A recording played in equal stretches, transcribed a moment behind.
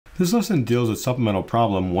This lesson deals with supplemental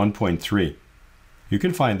problem 1.3. You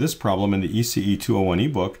can find this problem in the ECE201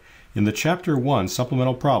 ebook in the Chapter 1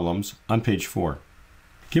 Supplemental Problems on page 4.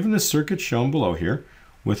 Given the circuit shown below here,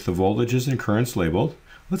 with the voltages and currents labeled,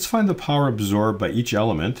 let's find the power absorbed by each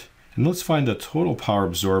element, and let's find the total power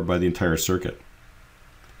absorbed by the entire circuit.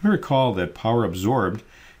 You may recall that power absorbed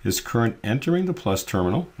is current entering the plus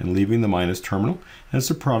terminal and leaving the minus terminal, and it's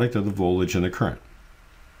the product of the voltage and the current.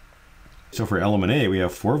 So for element A, we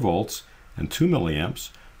have 4 volts and 2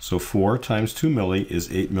 milliamps, so 4 times 2 milli is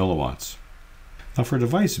 8 milliwatts. Now for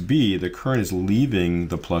device B, the current is leaving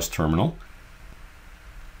the plus terminal.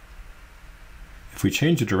 If we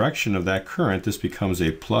change the direction of that current, this becomes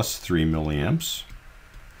a plus 3 milliamps.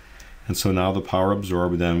 And so now the power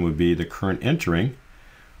absorbed then would be the current entering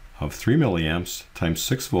of 3 milliamps times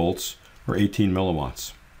 6 volts, or 18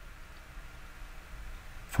 milliwatts.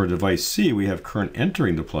 For device C, we have current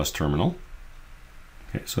entering the plus terminal.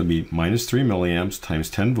 Okay, so it'd be minus 3 milliamps times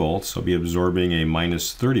 10 volts, so it'll be absorbing a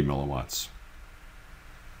minus 30 milliwatts.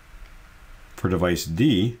 For device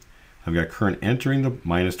D, I've got current entering the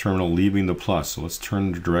minus terminal, leaving the plus. So let's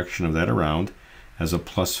turn the direction of that around as a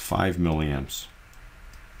plus 5 milliamps.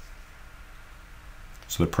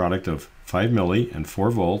 So the product of 5 milli and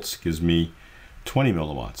 4 volts gives me 20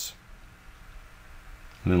 milliwatts.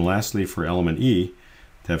 And then lastly, for element E,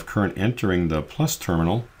 to have current entering the plus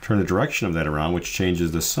terminal, turn the direction of that around, which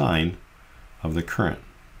changes the sign of the current.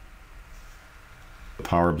 The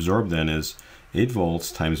power absorbed then is 8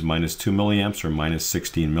 volts times minus 2 milliamps, or minus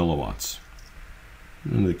 16 milliwatts.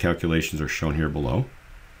 And the calculations are shown here below.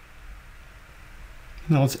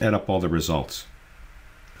 Now let's add up all the results.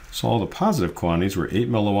 So all the positive quantities were 8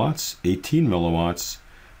 milliwatts, 18 milliwatts,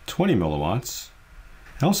 20 milliwatts.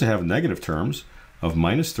 I also have negative terms of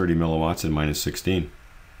minus 30 milliwatts and minus 16.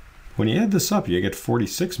 When you add this up, you get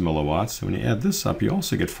 46 milliwatts. And when you add this up, you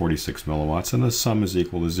also get 46 milliwatts, and the sum is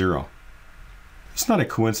equal to 0. It's not a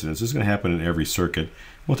coincidence. This is going to happen in every circuit.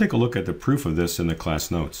 We'll take a look at the proof of this in the class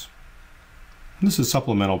notes. And this is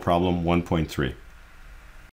supplemental problem 1.3.